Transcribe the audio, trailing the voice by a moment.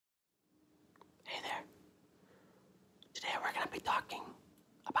be talking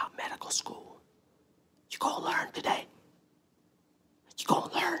about medical school. You gonna learn today. You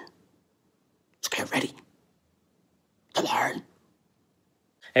gonna learn. So get ready to learn.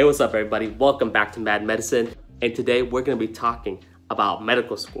 Hey, what's up everybody? Welcome back to Mad Medicine. And today we're gonna be talking about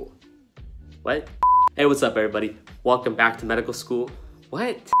medical school. What? Hey, what's up everybody? Welcome back to medical school.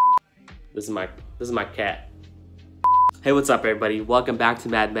 What? This is my cat. Hey, what's up everybody? Welcome back to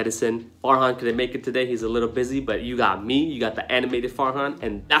Mad Medicine. Farhan couldn't make it today, he's a little busy, but you got me, you got the animated Farhan,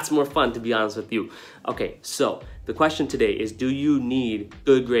 and that's more fun to be honest with you. Okay, so the question today is, do you need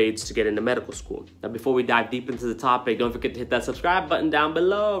good grades to get into medical school? Now before we dive deep into the topic, don't forget to hit that subscribe button down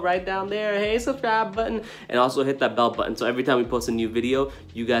below, right down there. Hey, subscribe button, and also hit that bell button so every time we post a new video,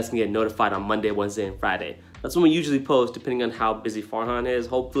 you guys can get notified on Monday, Wednesday, and Friday. That's when we usually post, depending on how busy Farhan is.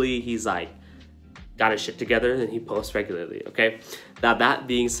 Hopefully he's like, got his shit together and he posts regularly, okay? Now that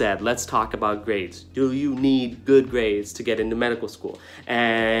being said, let's talk about grades. Do you need good grades to get into medical school?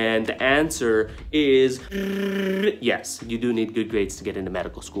 And the answer is yes, you do need good grades to get into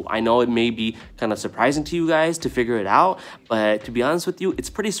medical school. I know it may be kind of surprising to you guys to figure it out, but to be honest with you, it's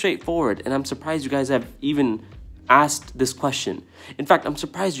pretty straightforward, and I'm surprised you guys have even asked this question. In fact, I'm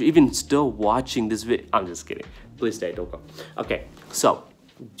surprised you're even still watching this video. I'm just kidding. Please stay, don't go. Okay, so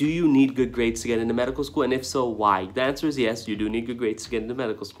do you need good grades to get into medical school? And if so, why? The answer is yes, you do need good grades to get into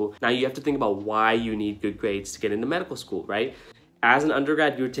medical school. Now you have to think about why you need good grades to get into medical school, right? As an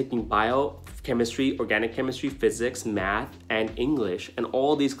undergrad, you're taking biochemistry, organic chemistry, physics, math, and English, and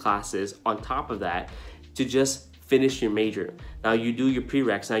all these classes on top of that to just finish your major. Now you do your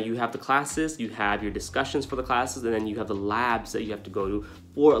prereqs. Now you have the classes, you have your discussions for the classes, and then you have the labs that you have to go to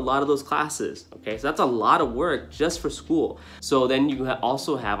for a lot of those classes, okay? So that's a lot of work just for school. So then you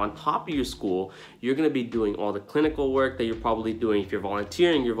also have on top of your school, you're gonna be doing all the clinical work that you're probably doing. If you're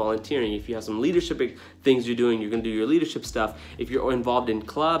volunteering, you're volunteering. If you have some leadership things you're doing, you're gonna do your leadership stuff. If you're involved in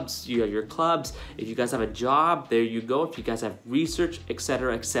clubs, you have your clubs. If you guys have a job, there you go. If you guys have research,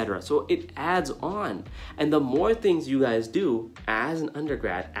 etc., etc. So it adds on. And the more things you guys do as an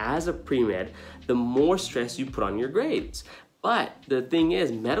undergrad, as a pre-med, the more stress you put on your grades. But the thing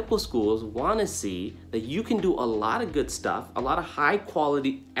is, medical schools want to see that you can do a lot of good stuff, a lot of high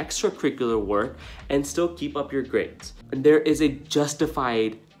quality extracurricular work, and still keep up your grades. And there is a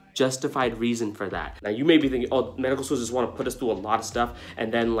justified reason for that. Now you may be thinking, oh, medical schools just want to put us through a lot of stuff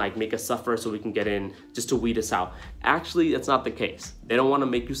and then like make us suffer so we can get in just to weed us out. Actually, that's not the case. They don't want to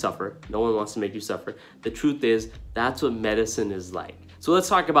make you suffer. No one wants to make you suffer. The truth is, that's what medicine is like. So let's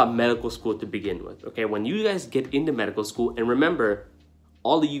talk about medical school to begin with, okay? When you guys get into medical school, and remember,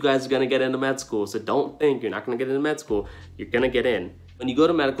 all of you guys are gonna get into med school, so don't think you're not gonna get into med school, you're gonna get in. When you go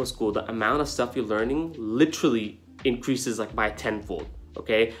to medical school, the amount of stuff you're learning literally increases like by tenfold,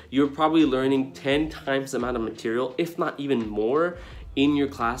 okay? You're probably learning 10 times the amount of material, if not even more, in your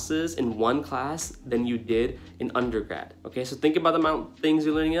classes, in one class, than you did in undergrad, okay? So think about the amount of things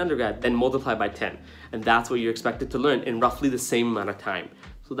you're learning in undergrad, then multiply by 10. And that's what you're expected to learn in roughly the same amount of time.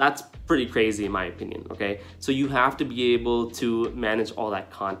 So that's pretty crazy in my opinion, okay? So you have to be able to manage all that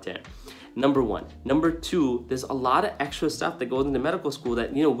content. Number one. Number two, there's a lot of extra stuff that goes into medical school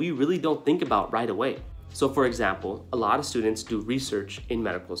that, you know, we really don't think about right away. So for example, a lot of students do research in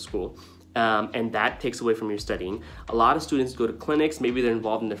medical school. And that takes away from your studying. A lot of students go to clinics, maybe they're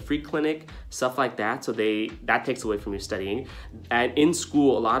involved in the free clinic, stuff like that, so that takes away from your studying. And in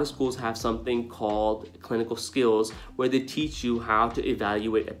school, a lot of schools have something called clinical skills, where they teach you how to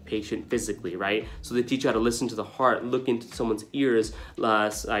evaluate a patient physically, right? So they teach you how to listen to the heart, look into someone's ears,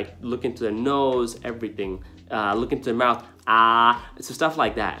 like look into their nose, everything, look into their mouth, so stuff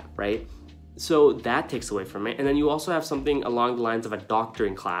like that, right? So that takes away from it. And then you also have something along the lines of a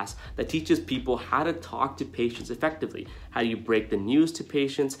doctoring class that teaches people how to talk to patients effectively. How do you break the news to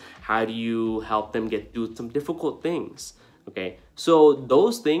patients? How do you help them get through some difficult things? Okay, so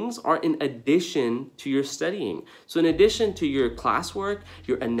those things are in addition to your studying. So in addition to your classwork,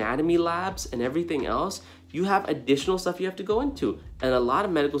 your anatomy labs, and everything else, you have additional stuff you have to go into. And a lot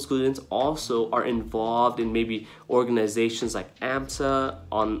of medical students also are involved in maybe organizations like AMSA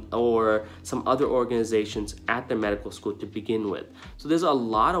or some other organizations at their medical school to begin with. So there's a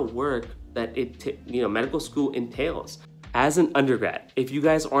lot of work that medical school entails. As an undergrad, if you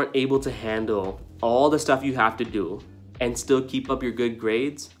guys aren't able to handle all the stuff you have to do and still keep up your good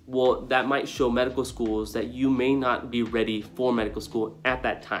grades, well, that might show medical schools that you may not be ready for medical school at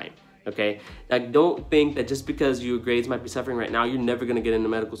that time. Okay, like don't think that just because your grades might be suffering right now, you're never gonna get into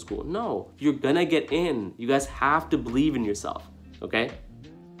medical school. No, you're gonna get in. You guys have to believe in yourself, okay?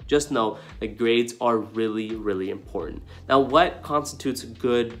 just know that grades are really, really important. Now, what constitutes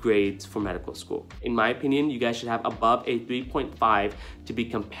good grades for medical school? In my opinion, you guys should have above a 3.5 to be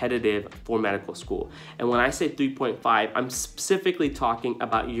competitive for medical school. And when I say 3.5, I'm specifically talking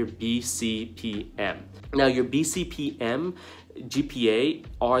about your BCPM. Now, your BCPM GPA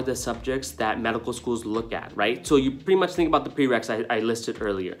are the subjects that medical schools look at, right? So you pretty much think about the prereqs I listed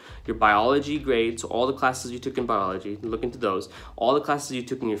earlier. Your biology grades, so all the classes you took in biology, look into those. All the classes you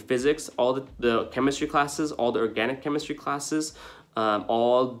took in your physics, all the chemistry classes, all the organic chemistry classes,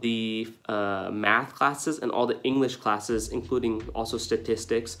 all the math classes, and all the English classes, including also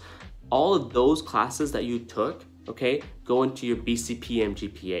statistics. All of those classes that you took, okay, go into your BCPM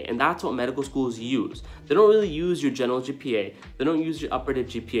GPA, and that's what medical schools use. They don't really use your general GPA. They don't use your upper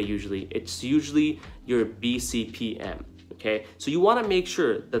GPA usually. It's usually your BCPM, okay? So you want to make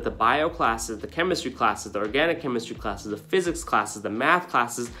sure that the bio classes, the chemistry classes, the organic chemistry classes, the physics classes, the math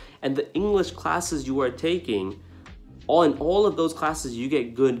classes, and the English classes you are taking, in all of those classes, you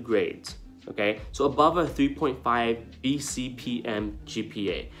get good grades, okay? So above a 3.5 BCPM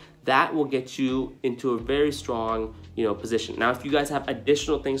GPA. That will get you into a very strong, position. Now, if you guys have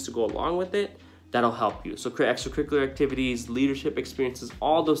additional things to go along with it, that'll help you. So extracurricular activities, leadership experiences,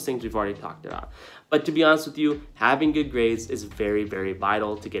 all those things we've already talked about. But to be honest with you, having good grades is very, very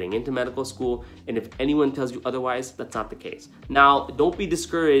vital to getting into medical school. And if anyone tells you otherwise, that's not the case. Now, don't be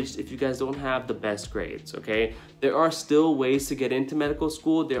discouraged if you guys don't have the best grades, okay? There are still ways to get into medical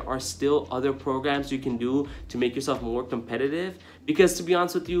school. There are still other programs you can do to make yourself more competitive, because to be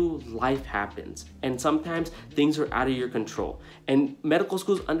honest with you, life happens. And sometimes things are out of your control. And medical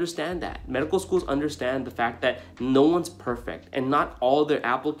schools understand that. Medical schools understand the fact that no one's perfect, and not all their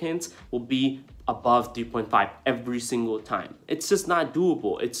applicants will be above 3.5 every single time. It's just not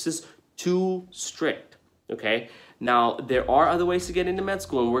doable. It's just too strict, okay? Now, there are other ways to get into med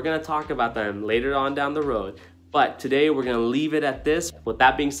school, and we're gonna talk about them later on down the road. But today we're gonna leave it at this. With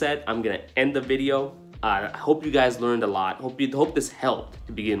that being said, I'm gonna end the video. I hope you guys learned a lot. Hope this helped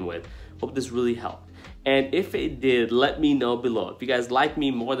to begin with. Hope this really helped. And if it did, let me know below. If you guys like me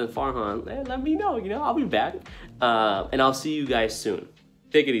more than Farhan, let me know. I'll be back. And I'll see you guys soon.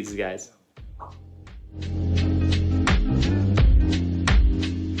 Take it easy, guys.